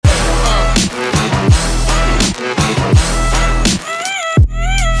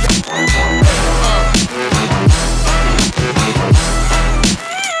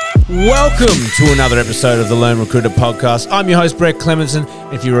Welcome to another episode of the Lone Recruiter Podcast. I'm your host, Brett Clemenson.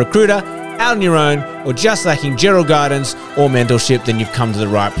 If you're a recruiter, out on your own, or just lacking general guidance or mentorship, then you've come to the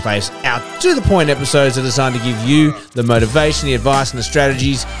right place. Our to-the-point episodes are designed to give you the motivation, the advice, and the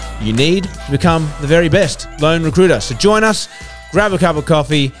strategies you need to become the very best Lone Recruiter. So join us, grab a cup of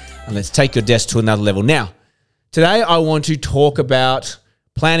coffee, and let's take your desk to another level. Now, today I want to talk about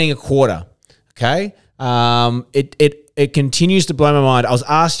planning a quarter, okay? It continues to blow my mind. I was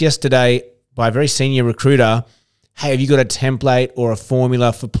asked yesterday by a very senior recruiter, hey, have you got a template or a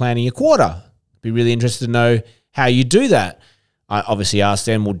formula for planning a quarter? I'd be really interested to know how you do that. I obviously asked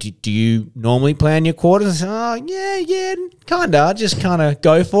them, well, do you normally plan your quarters? I said, oh, yeah, kind of. Just kind of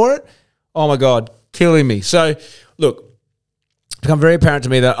go for it. Oh, my God, killing me. So, look, it's become very apparent to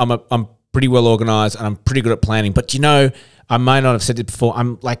me that I'm pretty well organized and I'm pretty good at planning. But, I may not have said it before.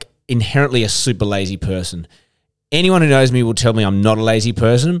 I'm like inherently a super lazy person. Anyone who knows me will tell me I'm not a lazy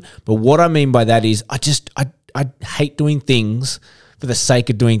person, but what I mean by that is I hate doing things for the sake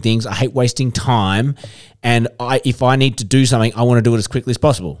of doing things. I hate wasting time, and if I need to do something, I want to do it as quickly as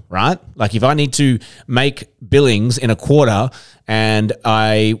possible, right? Like if I need to make billings in a quarter and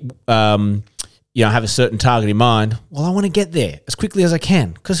I have a certain target in mind, well, I want to get there as quickly as I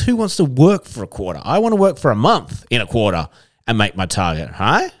can, because who wants to work for a quarter? I want to work for a month in a quarter and make my target,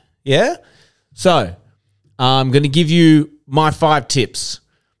 right? Yeah? So I'm going to give you my 5 tips.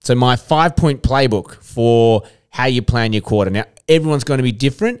 So my 5-point playbook for how you plan your quarter. Now, everyone's going to be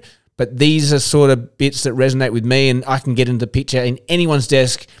different, but these are sort of bits that resonate with me, and I can get into the picture in anyone's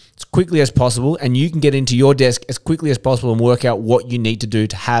desk as quickly as possible, and you can get into your desk as quickly as possible and work out what you need to do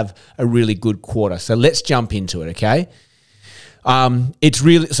to have a really good quarter. So let's jump into it, okay? So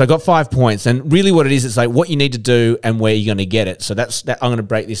I got 5 points, and really what it is, it's like what you need to do and where you're going to get it. So that's that. I'm going to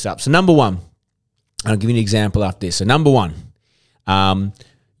break this up. So number one, I'll give you an example after this. So number one,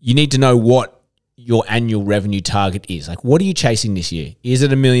 you need to know what your annual revenue target is. Like, what are you chasing this year? Is it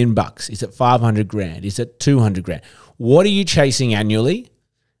 $1 million? Is it 500 grand? Is it 200 grand? What are you chasing annually?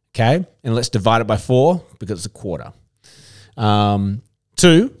 Okay. And let's divide it by 4 because it's a quarter.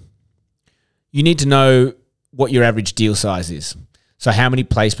 2, you need to know what your average deal size is. So how many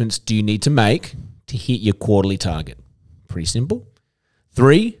placements do you need to make to hit your quarterly target? Pretty simple.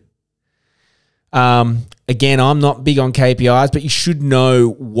 3, again, I'm not big on KPIs, but you should know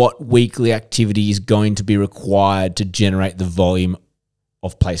what weekly activity is going to be required to generate the volume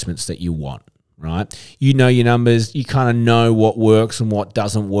of placements that you want, right? You know your numbers. You kind of know what works and what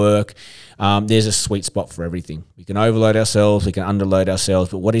doesn't work. There's a sweet spot for everything. We can overload ourselves. We can underload ourselves.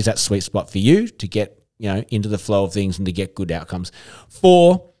 But what is that sweet spot for you to get, into the flow of things and to get good outcomes?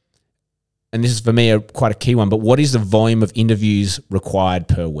 4, and this is for me quite a key one, but what is the volume of interviews required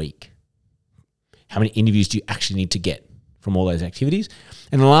per week? How many interviews do you actually need to get from all those activities?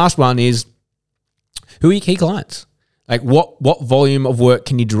 And the last one is, who are your key clients? Like what volume of work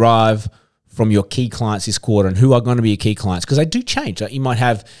can you derive from your key clients this quarter, and who are going to be your key clients? Because they do change. Like you might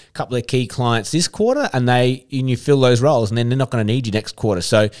have a couple of key clients this quarter and you fill those roles, and then they're not going to need you next quarter.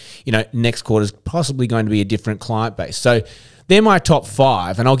 So, next quarter is possibly going to be a different client base. So they're my top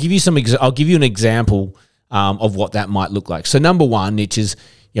 5, and I'll give you an example of what that might look like. So number 1, which is,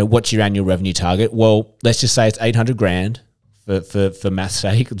 what's your annual revenue target? Well, let's just say it's 800 grand for math's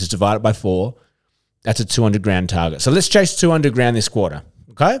sake. Just divide it by 4. That's a 200 grand target. So let's chase 200 grand this quarter.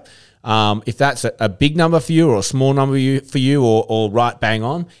 Okay. If that's a big number for you or a small number for you or right bang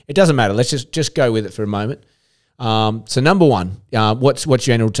on, it doesn't matter. Let's just go with it for a moment. So number 1, what's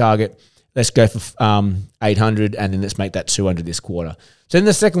your annual target? Let's go for 800, and then let's make that 200 this quarter. So then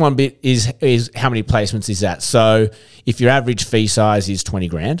the second one bit is how many placements is that? So if your average fee size is 20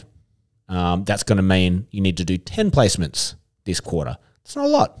 grand, that's going to mean you need to do 10 placements this quarter. It's not a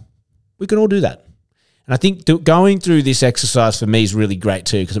lot. We can all do that. And I think going through this exercise for me is really great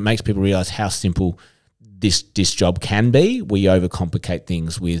too, because it makes people realize how simple this job can be. We overcomplicate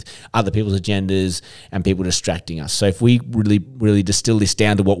things with other people's agendas and people distracting us. So if we really, really distill this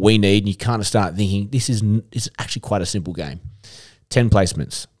down to what we need, you kind of start thinking it's actually quite a simple game. 10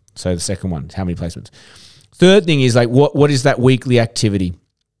 placements. So the second one, how many placements? Third thing is like what is that weekly activity?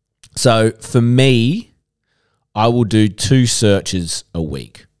 So for me, I will do 2 searches a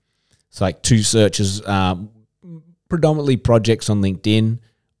week. So like 2 searches, predominantly projects on LinkedIn.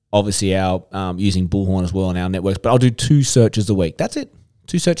 Obviously, our using Bullhorn as well in our networks, but I'll do 2 searches a week. That's it.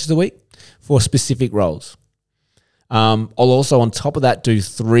 2 searches a week for specific roles. I'll also, on top of that, do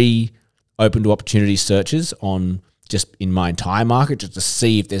 3 open to opportunity searches on just in my entire market, just to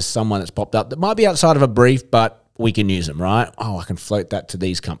see if there's someone that's popped up that might be outside of a brief, but we can use them, right? Oh, I can float that to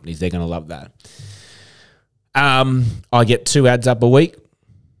these companies. They're going to love that. I get 2 ads up a week.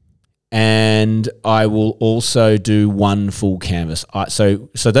 and I will also do one full canvas. So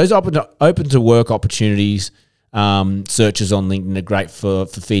those open to work opportunities, searches on LinkedIn are great for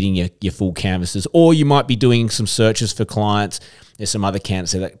feeding your full canvases. Or you might be doing some searches for clients. There's some other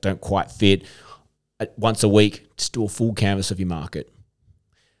candidates that don't quite fit. Once a week, just do a full canvas of your market.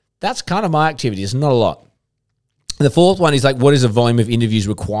 That's kind of my activity. It's not a lot. The fourth one is like, what is the volume of interviews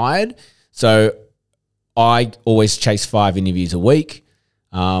required? So I always chase 5 interviews a week.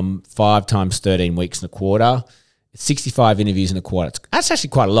 5 times 13 weeks in a quarter. 65 interviews in a quarter. That's actually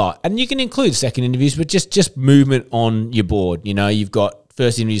quite a lot. And you can include second interviews, but just movement on your board. You know, you've got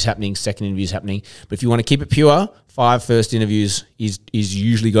first interviews happening, second interviews happening. But if you want to keep it pure, 5 first interviews is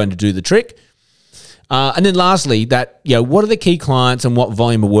usually going to do the trick. And then lastly, what are the key clients and what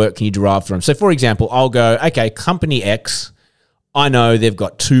volume of work can you derive from them? So for example, I'll go, okay, company X, I know they've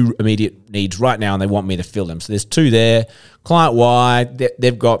got 2 immediate needs right now and they want me to fill them. So there's 2 there. Client Y,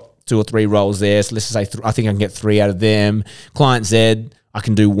 they've got 2 or 3 roles there. So let's just say I think I can get 3 out of them. Client Z, I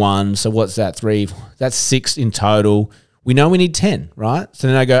can do 1. So what's that? 3? That's 6 in total. We know we need 10, right? So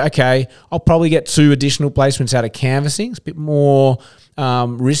then I go, okay, I'll probably get 2 additional placements out of canvassing. It's a bit more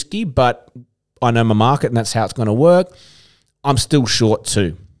risky, but I know my market and that's how it's going to work. I'm still short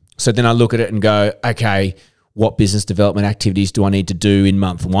 2. So then I look at it and go, okay, what business development activities do I need to do in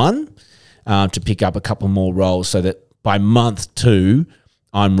month 1 to pick up a couple more roles so that by month 2,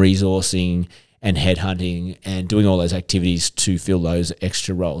 I'm resourcing and headhunting and doing all those activities to fill those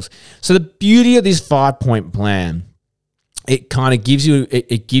extra roles. So the beauty of this 5-point plan, it kind of gives you,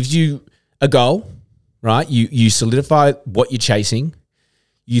 it gives you a goal, right? You solidify what you're chasing.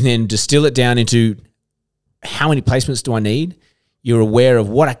 You then distill it down into how many placements do I need? You're aware of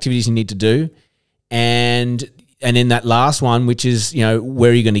what activities you need to do. And then that last one, which is,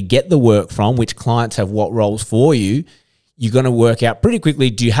 where are you going to get the work from, which clients have what roles for you, you're going to work out pretty quickly,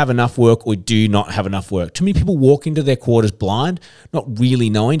 do you have enough work or do you not have enough work? Too many people walk into their quarters blind, not really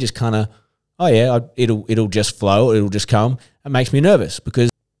knowing, just kind of, oh yeah, it'll just flow, it'll just come. It makes me nervous because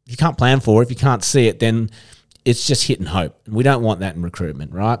if you can't plan for it, if you can't see it, then it's just hit and hope. And we don't want that in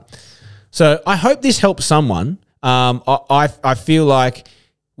recruitment, right? So I hope this helps someone. I feel like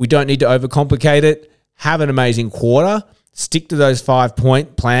we don't need to overcomplicate it. Have an amazing quarter. Stick to those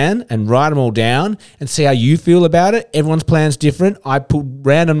 5-point plan and write them all down and see how you feel about it. Everyone's plan's different. I pulled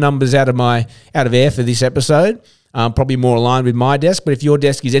random numbers out of air for this episode, probably more aligned with my desk. But if your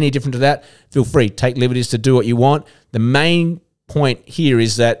desk is any different to that, feel free. Take liberties to do what you want. The main point here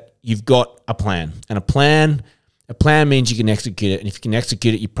is that you've got a plan, and a plan means you can execute it. And if you can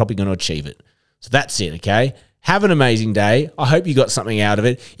execute it, you're probably going to achieve it. So that's it. Okay. Have an amazing day. I hope you got something out of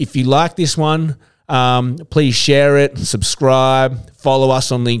it. If you like this one, please share it, subscribe, follow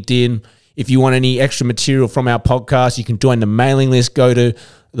us on LinkedIn. If you want any extra material from our podcast, you can join the mailing list. Go to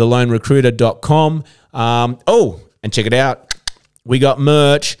thelonerecruiter.com. And check it out. We got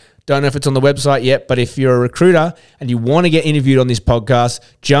merch. Don't know if it's on the website yet, but if you're a recruiter and you want to get interviewed on this podcast,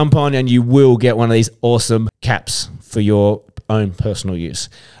 jump on and you will get one of these awesome caps for your own personal use.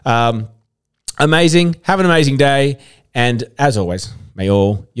 Amazing. Have an amazing day. And as always, may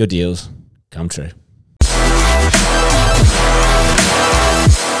all your deals come true.